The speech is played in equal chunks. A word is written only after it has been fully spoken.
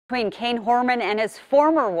Between Kaine Horman and his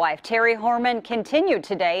former wife, Terri Moulton, continued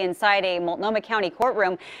today inside a Multnomah County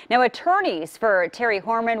courtroom. Now, attorneys for Terri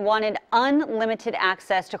Moulton wanted unlimited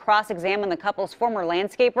access to cross-examine the couple's former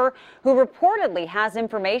landscaper, who reportedly has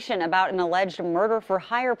information about an alleged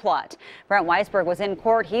murder-for-hire plot. Brent Weisberg was in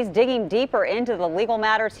court. He's digging deeper into the legal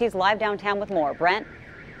matters. He's live downtown with more. Brent?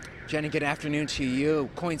 Jenny, good afternoon to you.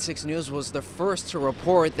 KOIN 6 News was the first to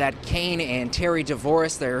report that Kaine and Terri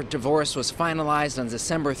divorced. Their divorce was finalized on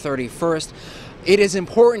December 31st. It is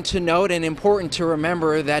important to note and important to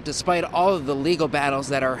remember that despite all of the legal battles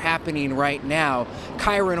that are happening right now,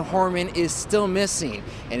 Kaine Horman is still missing,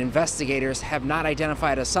 and investigators have not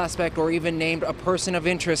identified a suspect or even named a person of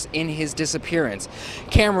interest in his disappearance.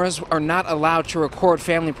 Cameras are not allowed to record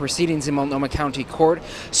family proceedings in Multnomah County Court,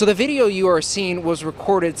 so the video you are seeing was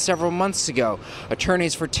recorded several months ago.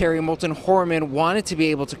 Attorneys for Terri Moulton Horman wanted to be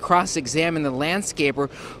able to cross-examine the landscaper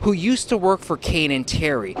who used to work for Kaine and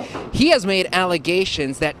Terri. He has made allegations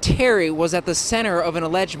that Terri was at the center of an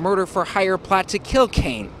alleged murder-for-hire plot to kill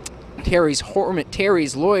Kaine.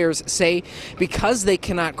 Terri's lawyers say because they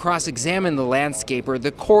cannot cross-examine the landscaper,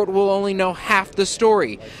 the court will only know half the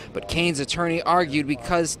story. But Kaine's attorney argued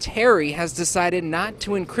because Terri has decided not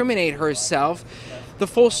to incriminate herself, the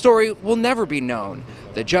full story will never be known.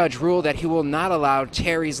 The judge ruled that he will not allow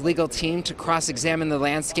Terri's legal team to cross-examine the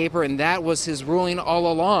landscaper, and that was his ruling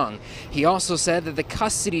all along. He also said that the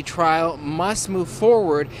custody trial must move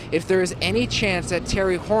forward if there is any chance that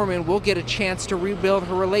Terri Horman will get a chance to rebuild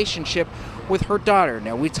her relationship with her daughter.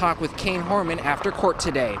 Now, we talked with Kaine Horman after court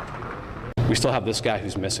today. We still have this guy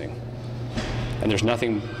who's missing, and there's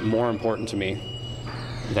nothing more important to me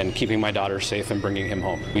than keeping my daughter safe and bringing him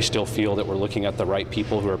home. We still feel that we're looking at the right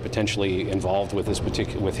people who are potentially involved with his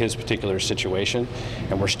particular situation,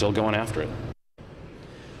 and we're still going after it.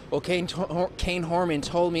 Well, Kaine Horman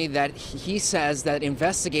told me that he says that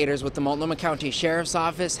investigators with the Multnomah County Sheriff's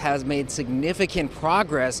Office has made significant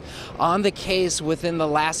progress on the case within the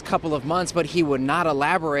last couple of months, but he would not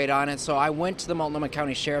elaborate on it. So I went to the Multnomah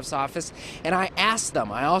County Sheriff's Office and I asked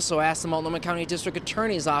them. I also asked the Multnomah County District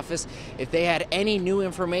Attorney's Office if they had any new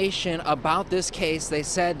information about this case. They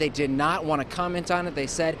said they did not want to comment on it. They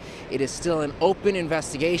said it is still an open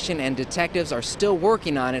investigation and detectives are still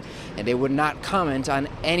working on it, and they would not comment on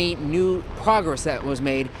any new progress that was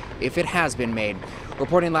made if it has been made.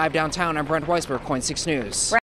 Reporting live downtown, I'm Brent Weisberg, KOIN 6 News.